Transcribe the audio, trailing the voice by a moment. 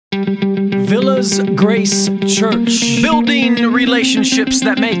Villas Grace Church. Building relationships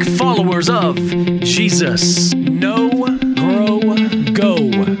that make followers of Jesus. Know, grow,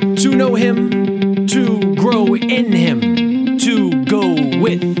 go. To know Him, to grow in Him, to go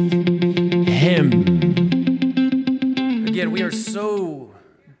with Him. Again, we are so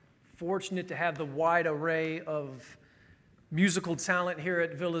fortunate to have the wide array of musical talent here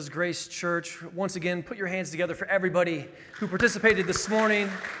at Villas Grace Church. Once again, put your hands together for everybody who participated this morning.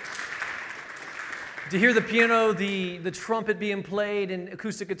 To hear the piano, the trumpet being played, and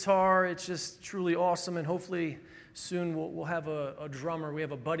acoustic guitar, it's just truly awesome. And hopefully soon we'll have a drummer. We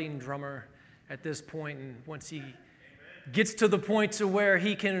have a budding drummer at this point, and once he gets to the point to where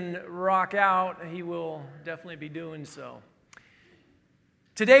he can rock out, he will definitely be doing so.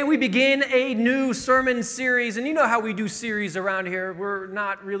 Today we begin a new sermon series, and you know how we do series around here. We're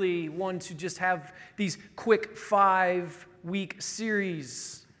not really one to just have these quick 5-week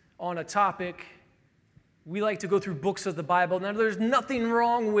series on a topic. We like to go through books of the Bible. Now, there's nothing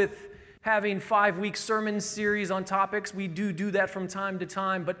wrong with having 5-week sermon series on topics. We do that from time to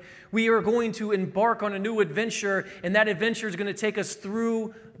time, but we are going to embark on a new adventure, and that adventure is going to take us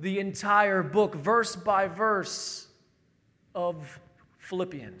through the entire book, verse by verse of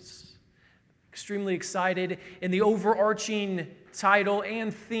Philippians. Extremely excited, and the overarching title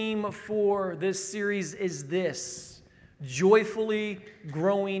and theme for this series is this: Joyfully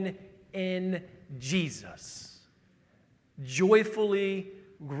Growing in Jesus. Joyfully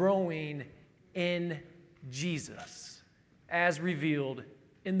growing in Jesus, as revealed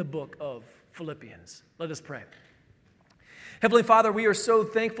in the book of Philippians. Let us pray. Heavenly Father, we are so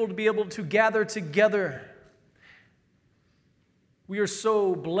thankful to be able to gather together. We are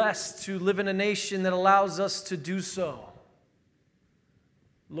so blessed to live in a nation that allows us to do so.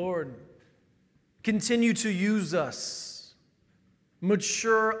 Lord, continue to use us,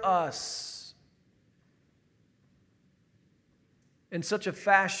 mature us in such a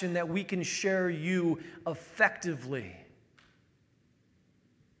fashion that we can share you effectively.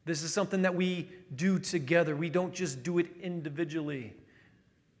 This is something that we do together. We don't just do it individually.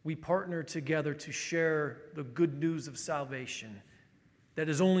 We partner together to share the good news of salvation that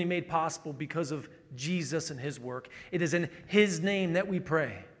is only made possible because of Jesus and His work. It is in His name that we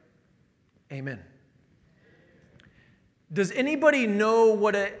pray. Amen. Does anybody know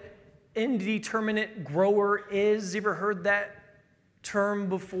what an indeterminate grower is? You ever heard that term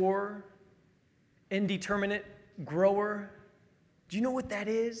before? Indeterminate grower. Do you know what that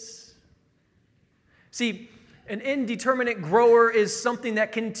is? See, an indeterminate grower is something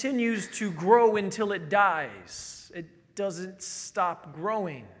that continues to grow until it dies. It doesn't stop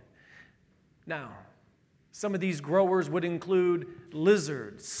growing. Now, some of these growers would include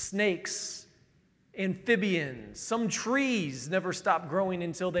lizards, snakes, amphibians. Some trees never stop growing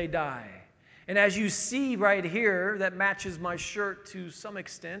until they die. And as you see right here, that matches my shirt to some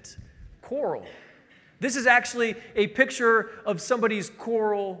extent, coral. This is actually a picture of somebody's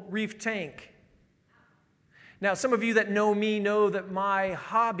coral reef tank. Now, some of you that know me know that my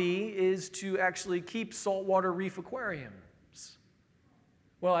hobby is to actually keep saltwater reef aquariums.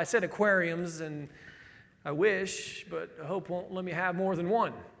 Well, I said aquariums, and I wish, but Hope won't let me have more than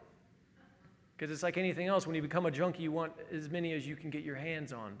one. Because it's like anything else, when you become a junkie, you want as many as you can get your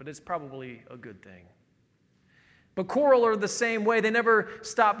hands on, but it's probably a good thing. But coral are the same way. They never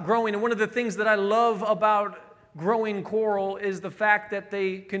stop growing, and one of the things that I love about growing coral is the fact that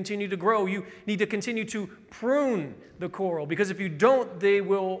they continue to grow. You need to continue to prune the coral, because if you don't, they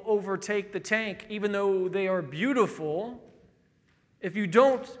will overtake the tank, even though they are beautiful. If you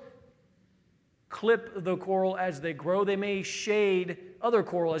don't clip the coral as they grow, they may shade other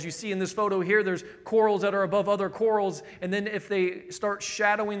coral. As you see in this photo here, there's corals that are above other corals, and then if they start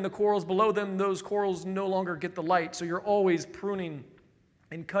shadowing the corals below them, those corals no longer get the light. So you're always pruning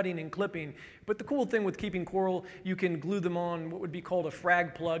and cutting and clipping. But the cool thing with keeping coral, you can glue them on what would be called a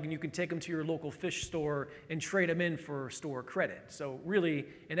frag plug, and you can take them to your local fish store and trade them in for store credit. So really,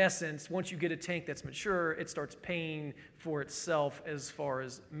 in essence, once you get a tank that's mature, it starts paying for itself as far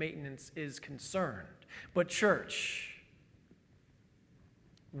as maintenance is concerned. But church,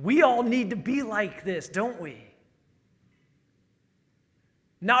 we all need to be like this, don't we?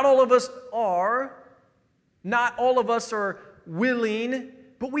 Not all of us are. Not all of us are willing,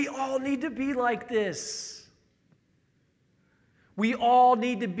 but we all need to be like this. We all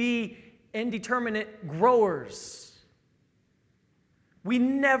need to be indeterminate growers. We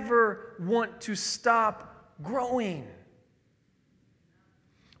never want to stop growing.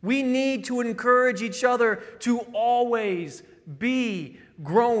 We need to encourage each other to always be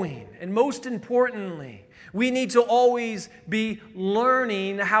growing. And most importantly, We need to always be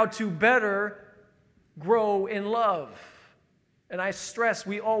learning how to better grow in love. And I stress,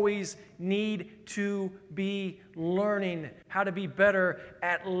 we always need to be learning how to be better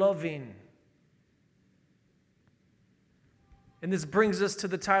at loving. And this brings us to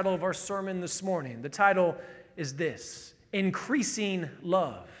the title of our sermon this morning. The title is this: Increasing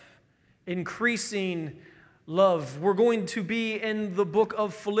Love. Increasing love. We're going to be in the book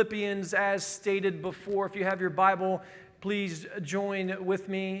of Philippians as stated before. If you have your Bible, please join with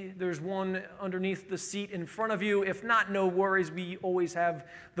me. There's one underneath the seat in front of you. If not, no worries. We always have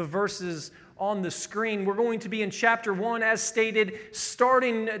the verses on the screen. We're going to be in chapter 1 as stated,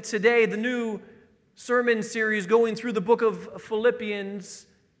 starting today, the new sermon series going through the book of Philippians,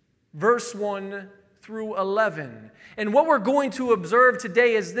 verse 1 through 11. And what we're going to observe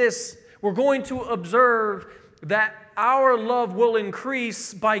today is this. We're going to observe that our love will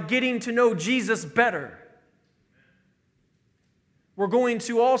increase by getting to know Jesus better. We're going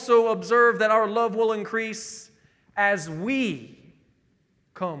to also observe that our love will increase as we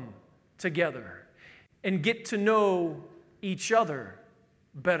come together and get to know each other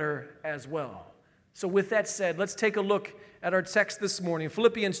better as well. So with that said, let's take a look at our text this morning.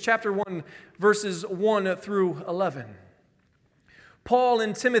 Philippians chapter 1, verses 1 through 11. Paul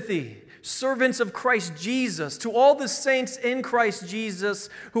and Timothy, servants of Christ Jesus, to all the saints in Christ Jesus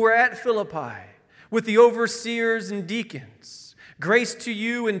who are at Philippi, with the overseers and deacons, grace to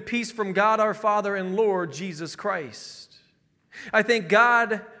you and peace from God our Father and Lord Jesus Christ. I thank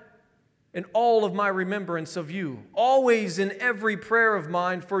God in all of my remembrance of you, always in every prayer of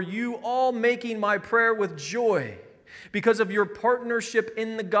mine, for you all making my prayer with joy, because of your partnership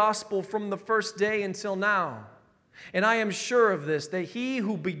in the gospel from the first day until now. And I am sure of this, that he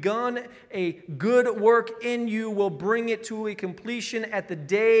who begun a good work in you will bring it to a completion at the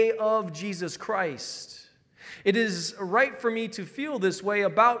day of Jesus Christ. It is right for me to feel this way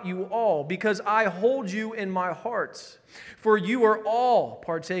about you all, because I hold you in my heart. For you are all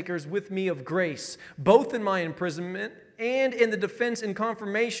partakers with me of grace, both in my imprisonment and in the defense and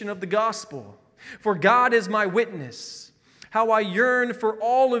confirmation of the gospel. For God is my witness, how I yearn for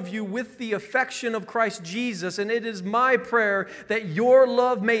all of you with the affection of Christ Jesus, and it is my prayer that your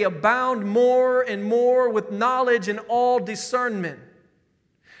love may abound more and more with knowledge and all discernment,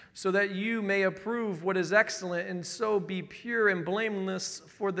 so that you may approve what is excellent and so be pure and blameless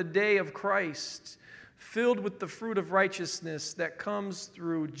for the day of Christ, filled with the fruit of righteousness that comes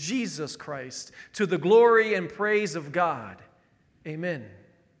through Jesus Christ, to the glory and praise of God. Amen.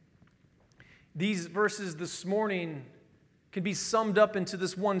 These verses this morning can be summed up into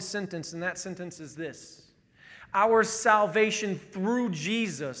this one sentence, and that sentence is this: our salvation through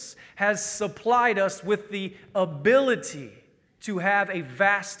Jesus has supplied us with the ability to have a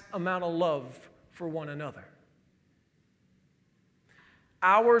vast amount of love for one another.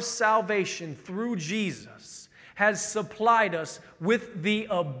 Our salvation through Jesus has supplied us with the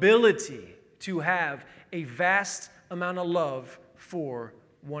ability to have a vast amount of love for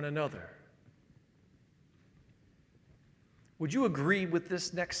one another. Would you agree with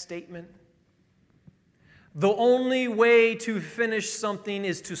this next statement? The only way to finish something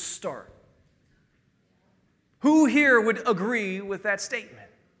is to start. Who here would agree with that statement?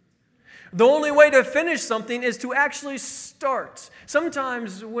 The only way to finish something is to actually start.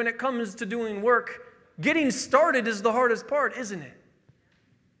 Sometimes when it comes to doing work, getting started is the hardest part, isn't it?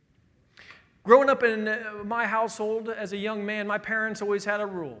 Growing up in my household as a young man, my parents always had a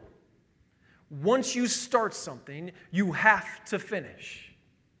rule. Once you start something, you have to finish.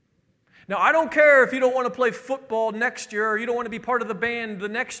 Now, I don't care if you don't want to play football next year or you don't want to be part of the band the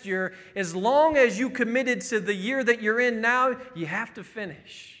next year. As long as you committed to the year that you're in now, you have to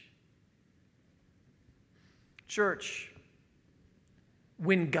finish. Church,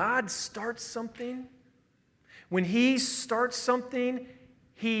 when God starts something, when He starts something,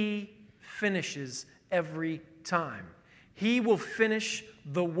 He finishes every time. He will finish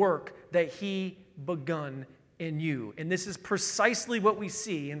the work that He begun in you. And this is precisely what we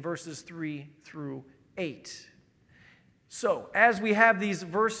see in verses 3 through 8. So, as we have these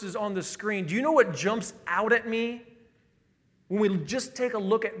verses on the screen, do you know what jumps out at me when we just take a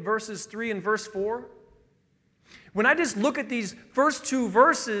look at verses 3 and verse 4? When I just look at these first two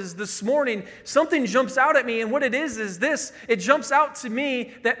verses this morning, something jumps out at me, and what it is this. It jumps out to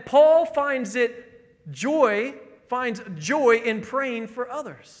me that Paul finds joy in praying for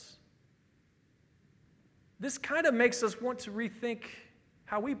others. This kind of makes us want to rethink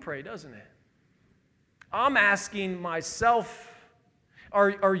how we pray, doesn't it? I'm asking myself,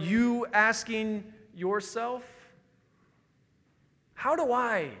 are you asking yourself? How do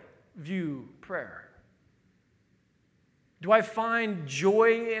I view prayer? Do I find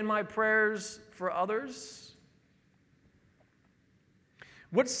joy in my prayers for others?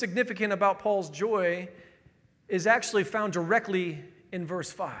 What's significant about Paul's joy is actually found directly in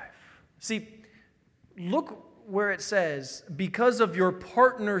verse 5. See, look where it says, because of your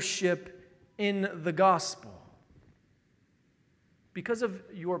partnership in the gospel. Because of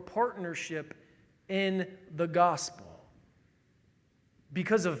your partnership in the gospel.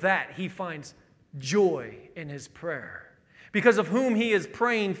 Because of that, he finds joy in his prayer. Because of whom he is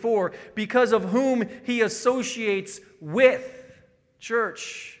praying for. Because of whom he associates with.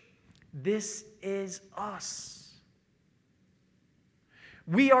 Church, this is us.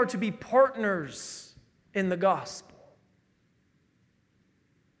 We are to be partners in the gospel.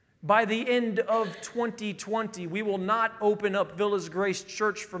 By the end of 2020, we will not open up Villas Grace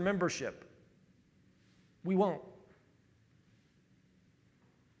Church for membership. We won't.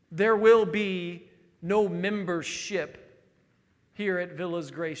 There will be no membership here at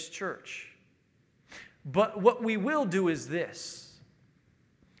Villas Grace Church. But what we will do is this,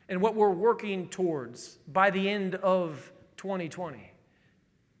 and what we're working towards by the end of 2020,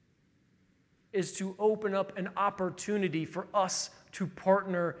 is to open up an opportunity for us to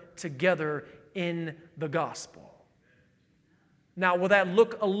partner together in the gospel. Now, will that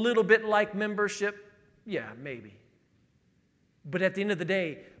look a little bit like membership? Yeah, maybe. But at the end of the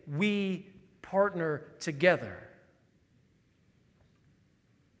day, we partner together.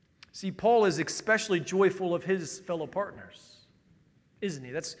 See, Paul is especially joyful of his fellow partners, isn't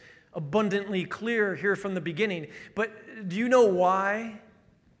he? That's abundantly clear here from the beginning. But do you know why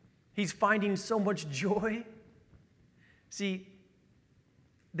he's finding so much joy? See,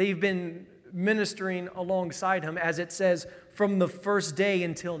 they've been ministering alongside him, as it says, from the first day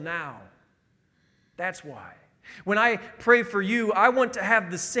until now. That's why. When I pray for you, I want to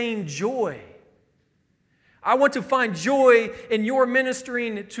have the same joy. I want to find joy in your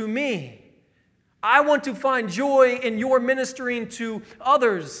ministering to me. I want to find joy in your ministering to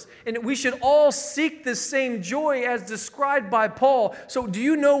others. And we should all seek the same joy as described by Paul. So do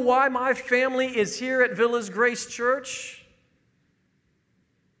you know why my family is here at Villas Grace Church?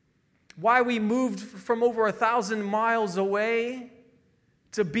 Why we moved from over 1,000 miles away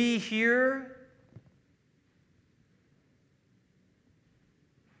to be here?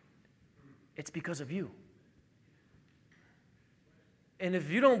 It's because of you. And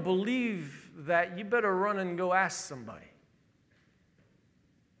if you don't believe that, you better run and go ask somebody.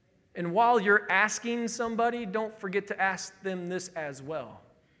 And while you're asking somebody, don't forget to ask them this as well.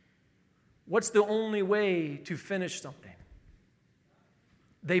 What's the only way to finish something?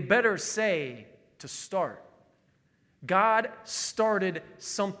 They better say to start. God started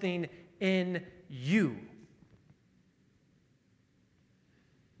something in you.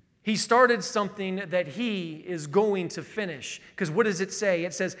 He started something that he is going to finish. Because what does it say?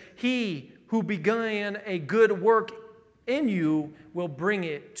 It says, he who began a good work in you will bring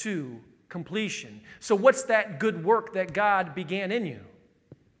it to completion. So what's that good work that God began in you?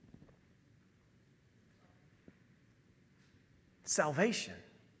 Salvation.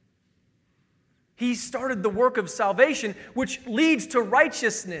 He started the work of salvation, which leads to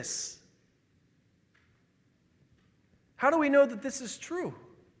righteousness. How do we know that this is true?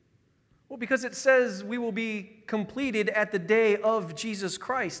 Well, because it says we will be completed at the day of Jesus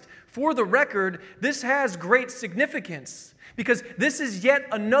Christ. For the record, this has great significance because this is yet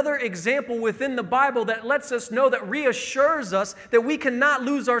another example within the Bible that lets us know, that reassures us that we cannot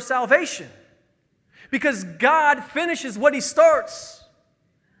lose our salvation. Because God finishes what he starts.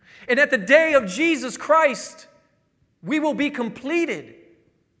 And at the day of Jesus Christ, we will be completed.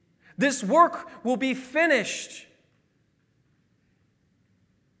 This work will be finished.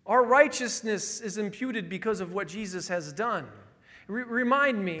 Our righteousness is imputed because of what Jesus has done.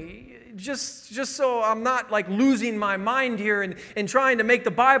 Remind me, just so I'm not like losing my mind here and trying to make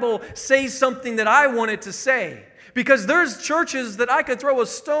the Bible say something that I want it to say. Because there's churches that I could throw a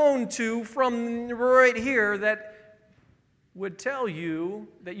stone to from right here that would tell you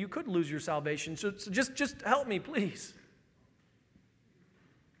that you could lose your salvation. So just help me, please.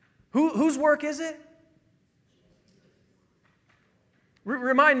 Whose work is it?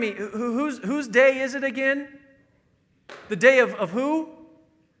 Remind me, whose day is it again? The day of who?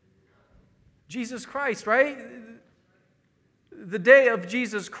 Jesus Christ, right? The day of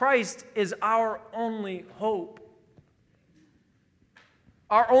Jesus Christ is our only hope.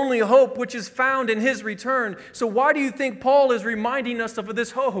 Our only hope, which is found in his return. So why do you think Paul is reminding us of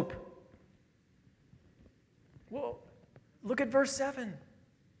this hope? Well, look at verse 7.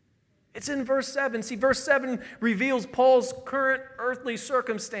 It's in verse 7. See, verse 7 reveals Paul's current earthly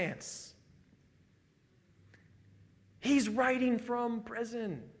circumstance. He's writing from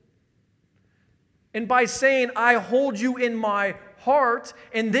prison. And by saying, I hold you in my heart,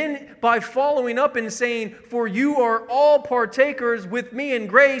 and then by following up and saying, for you are all partakers with me in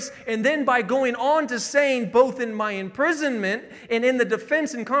grace, and then by going on to saying, both in my imprisonment and in the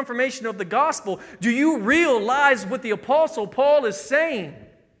defense and confirmation of the gospel, do you realize what the Apostle Paul is saying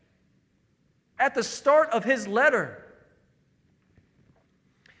at the start of his letter?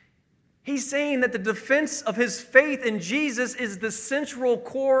 He's saying that the defense of his faith in Jesus is the central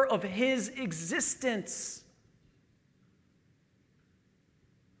core of his existence.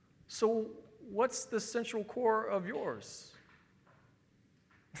 So, what's the central core of yours?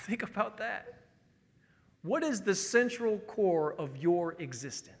 Think about that. What is the central core of your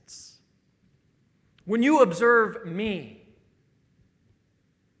existence? When you observe me,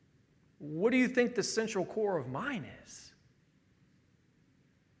 what do you think the central core of mine is?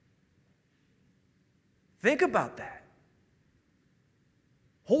 Think about that.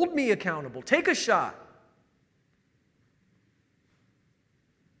 Hold me accountable. Take a shot.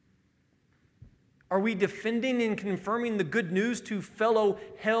 Are we defending and confirming the good news to fellow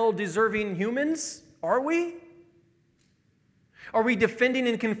hell-deserving humans? Are we? Are we defending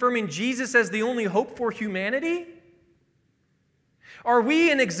and confirming Jesus as the only hope for humanity? Are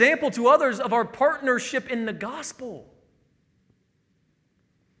we an example to others of our partnership in the gospel?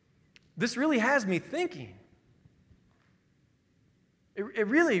 This really has me thinking. It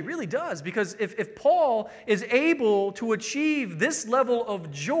really, really does. Because if Paul is able to achieve this level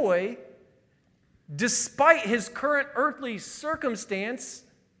of joy despite his current earthly circumstance,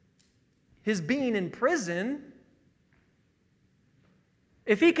 his being in prison,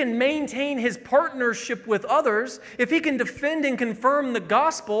 if he can maintain his partnership with others, if he can defend and confirm the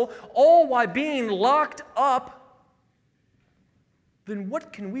gospel, all while being locked up, then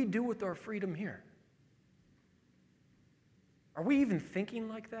what can we do with our freedom here? Are we even thinking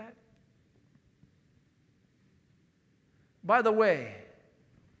like that? By the way,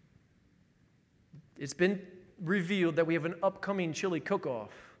 it's been revealed that we have an upcoming chili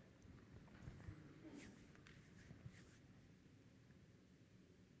cook-off.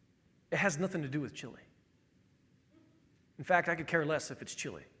 It has nothing to do with chili. In fact, I could care less if it's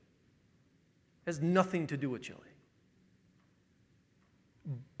chili. It has nothing to do with chili.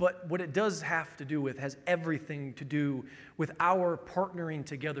 But what it does have to do with has everything to do with our partnering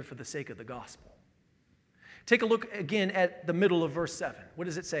together for the sake of the gospel. Take a look again at the middle of verse 7. What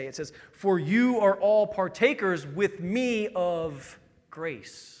does it say? It says, for you are all partakers with me of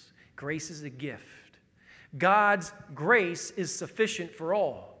grace. Grace is a gift. God's grace is sufficient for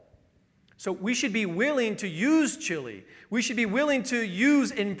all. So we should be willing to use chili. We should be willing to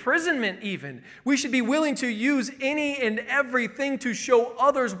use imprisonment even. We should be willing to use any and everything to show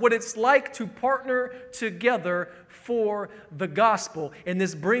others what it's like to partner together for the gospel. And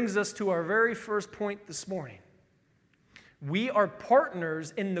this brings us to our very first point this morning. We are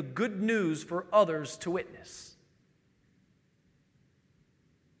partners in the good news for others to witness.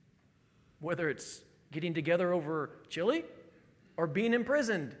 Whether it's getting together over chili or being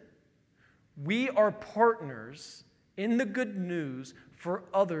imprisoned, we are partners in the good news for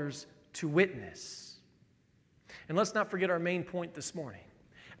others to witness. And let's not forget our main point this morning.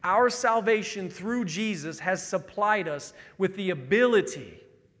 Our salvation through Jesus has supplied us with the ability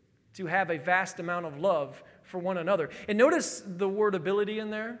to have a vast amount of love for one another. And notice the word ability in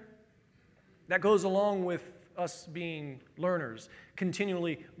there. That goes along with us being learners,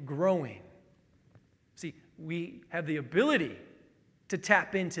 continually growing. See, we have the ability to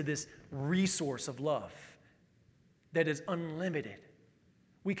tap into this resource of love that is unlimited.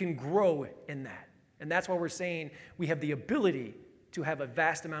 We can grow in that. And that's why we're saying we have the ability to have a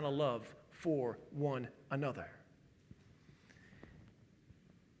vast amount of love for one another.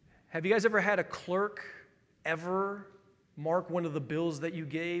 Have you guys ever had a clerk ever mark one of the bills that you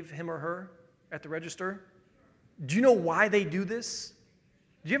gave him or her at the register? Do you know why they do this?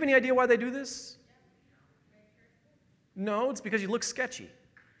 Do you have any idea why they do this? No, it's because you look sketchy.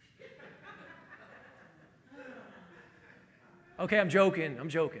 Okay, I'm joking.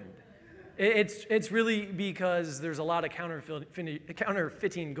 It's really because there's a lot of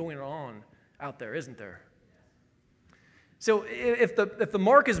counterfeiting going on out there, isn't there? So if the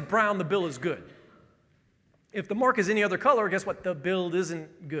mark is brown, the bill is good. If the mark is any other color, guess what? The bill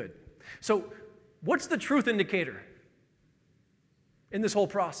isn't good. So what's the truth indicator in this whole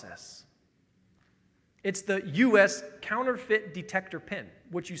process? It's the U.S. Counterfeit Detector Pin,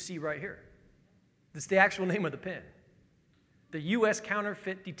 which you see right here. That's the actual name of the pin. The U.S.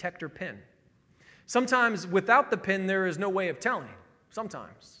 Counterfeit Detector Pin. Sometimes without the pin, there is no way of telling.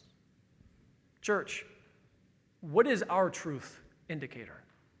 Sometimes. Church, What is our truth indicator?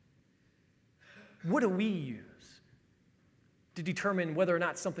 What do we use to determine whether or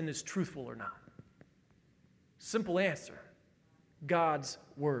not something is truthful or not? Simple answer. God's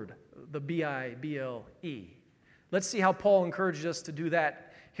word, the Bible. Let's see how Paul encourages us to do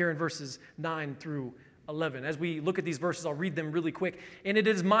that here in verses 9 through 11. As we look at these verses, I'll read them really quick. And it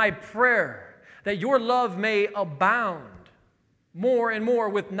is my prayer that your love may abound more and more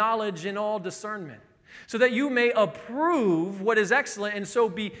with knowledge and all discernment, so that you may approve what is excellent and so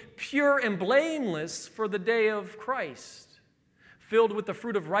be pure and blameless for the day of Christ, filled with the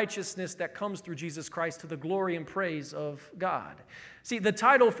fruit of righteousness that comes through Jesus Christ to the glory and praise of God. See, the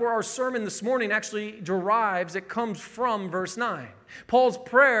title for our sermon this morning actually it comes from verse 9. Paul's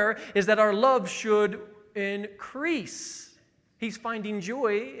prayer is that our love should increase. He's finding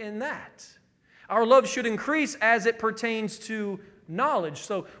joy in that. Our love should increase as it pertains to knowledge.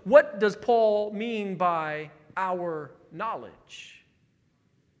 So what does Paul mean by our knowledge?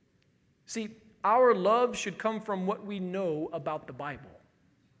 See, our love should come from what we know about the Bible,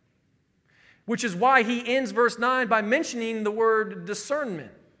 which is why he ends verse 9 by mentioning the word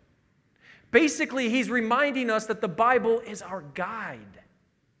discernment. Basically, he's reminding us that the Bible is our guide.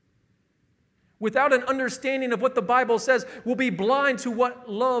 Without an understanding of what the Bible says, we'll be blind to what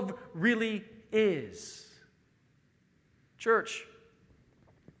love really is. Church,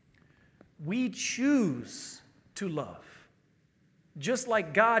 we choose to love, just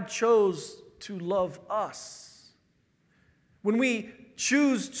like God chose to love us. When we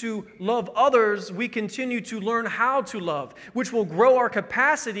choose to love others, we continue to learn how to love, which will grow our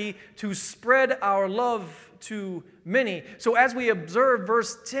capacity to spread our love to many. So as we observe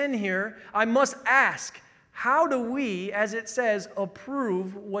verse 10 here, I must ask, how do we, as it says,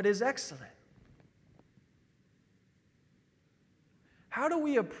 approve what is excellent? How do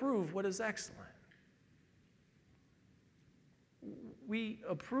we approve what is excellent? We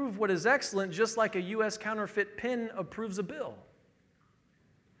approve what is excellent just like a U.S. counterfeit pen approves a bill.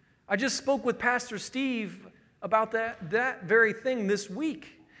 I just spoke with Pastor Steve about that very thing this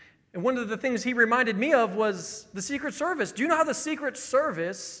week. And one of the things he reminded me of was the Secret Service. Do you know how the Secret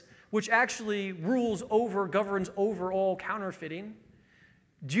Service, which actually governs over all counterfeiting,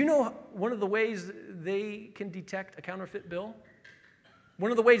 do you know one of the ways they can detect a counterfeit bill? One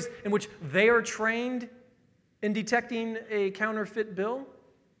of the ways in which they are trained in detecting a counterfeit bill?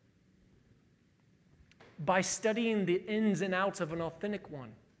 By studying the ins and outs of an authentic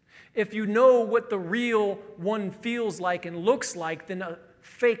one. If you know what the real one feels like and looks like, then a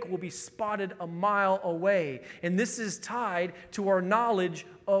fake will be spotted a mile away. And this is tied to our knowledge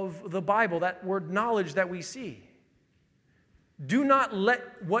of the Bible, that word knowledge that we see. Do not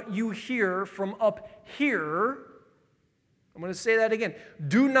let what you hear from up here, I'm going to say that again.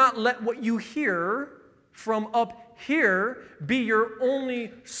 Do not let what you hear from up here be your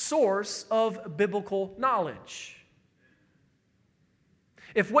only source of biblical knowledge.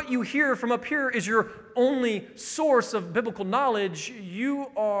 If what you hear from up here is your only source of biblical knowledge, you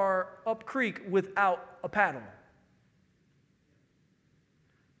are up creek without a paddle.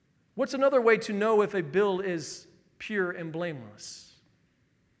 What's another way to know if a bill is pure and blameless?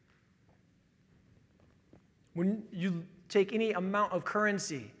 When you take any amount of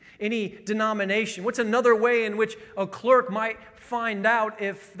currency, any denomination, what's another way in which a clerk might find out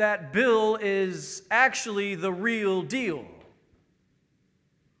if that bill is actually the real deal?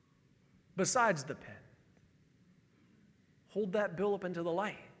 Besides the pen. Hold that bill up into the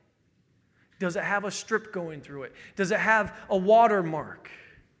light. Does it have a strip going through it? Does it have a watermark?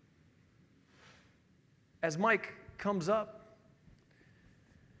 As Mike comes up,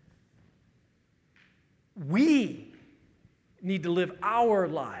 we need to live our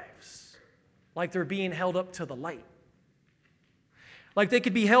lives like they're being held up to the light. Like they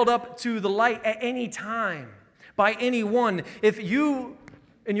could be held up to the light at any time by anyone. If you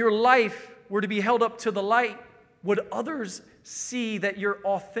in your life were to be held up to the light, would others see that you're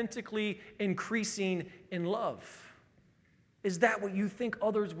authentically increasing in love? Is that what you think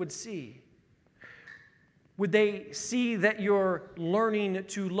others would see? Would they see that you're learning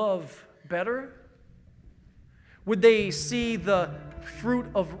to love better? Would they see the fruit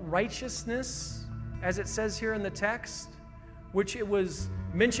of righteousness, as it says here in the text, which it was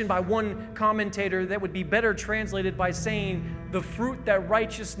mentioned by one commentator that would be better translated by saying the fruit that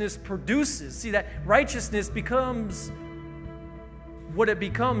righteousness produces. See, that righteousness becomes what it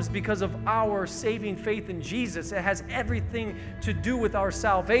becomes because of our saving faith in Jesus. It has everything to do with our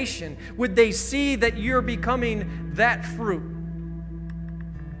salvation. Would they see that you're becoming that fruit?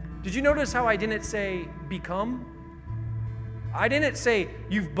 Did you notice how I didn't say become? I didn't say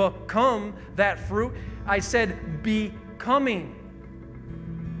you've become that fruit. I said becoming.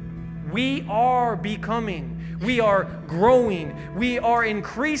 We are becoming. We are growing. We are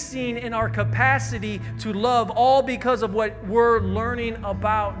increasing in our capacity to love, all because of what we're learning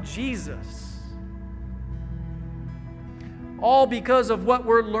about Jesus. All because of what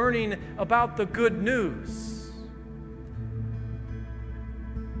we're learning about the good news.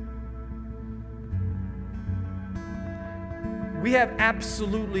 We have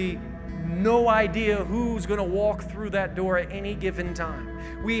absolutely no idea who's going to walk through that door at any given time.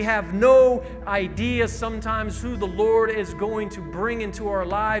 We have no idea sometimes who the Lord is going to bring into our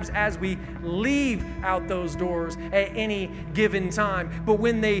lives as we leave out those doors at any given time. But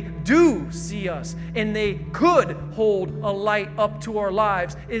when they do see us and they could hold a light up to our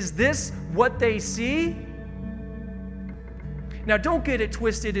lives, is this what they see? Now, don't get it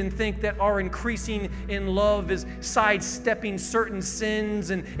twisted and think that our increasing in love is sidestepping certain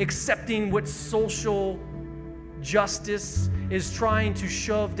sins and accepting what social justice is trying to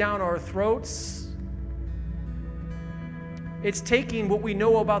shove down our throats. It's taking what we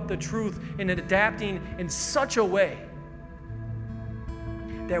know about the truth and adapting in such a way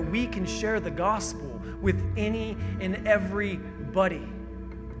that we can share the gospel with any and everybody.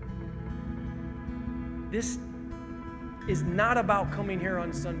 This is not about coming here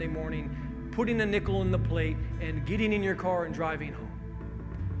on Sunday morning, putting a nickel in the plate, and getting in your car and driving home.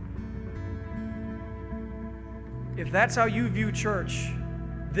 If that's how you view church,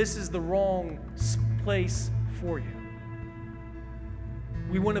 this is the wrong place for you.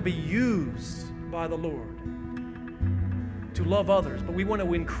 We want to be used by the Lord to love others, but we want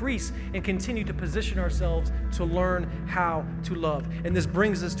to increase and continue to position ourselves to learn how to love. And this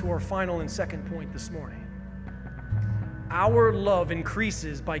brings us to our final and second point this morning. Our love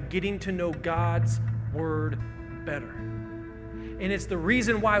increases by getting to know God's word better. And it's the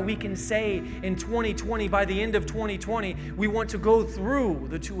reason why we can say in 2020, by the end of 2020, we want to go through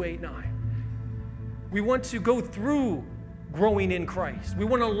the 289. We want to go through growing in Christ. We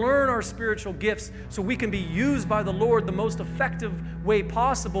want to learn our spiritual gifts so we can be used by the Lord the most effective way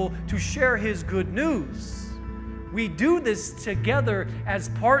possible to share His good news. We do this together as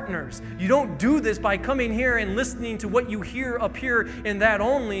partners. You don't do this by coming here and listening to what you hear up here and that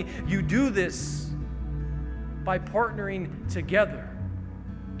only. You do this by partnering together.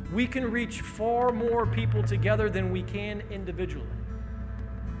 We can reach far more people together than we can individually.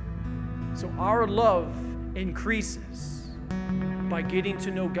 So our love increases by getting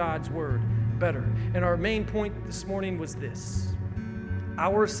to know God's word better. And our main point this morning was this: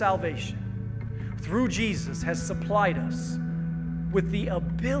 our salvation through Jesus has supplied us with the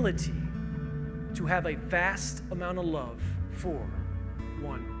ability to have a vast amount of love for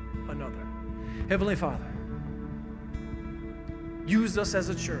one another. Heavenly Father, use us as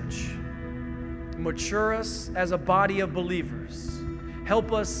a church. Mature us as a body of believers.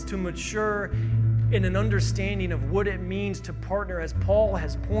 Help us to mature in an understanding of what it means to partner, as Paul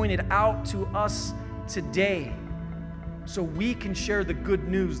has pointed out to us today, so we can share the good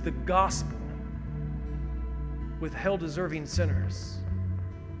news, the gospel, with hell-deserving sinners,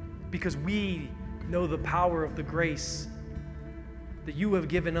 because we know the power of the grace that you have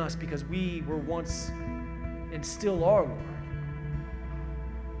given us, because we were once and still are, Lord,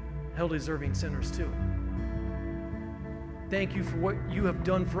 hell-deserving sinners too. Thank you for what you have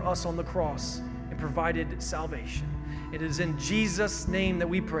done for us on the cross and provided salvation. It is in Jesus' name that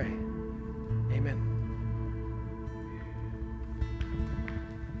we pray. Amen.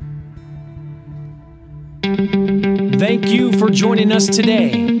 Thank you for joining us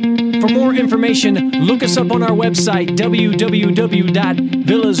today. For more information, look us up on our website,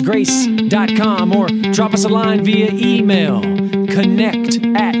 www.villasgrace.com, or drop us a line via email,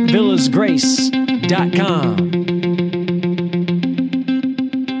 connect@villasgrace.com.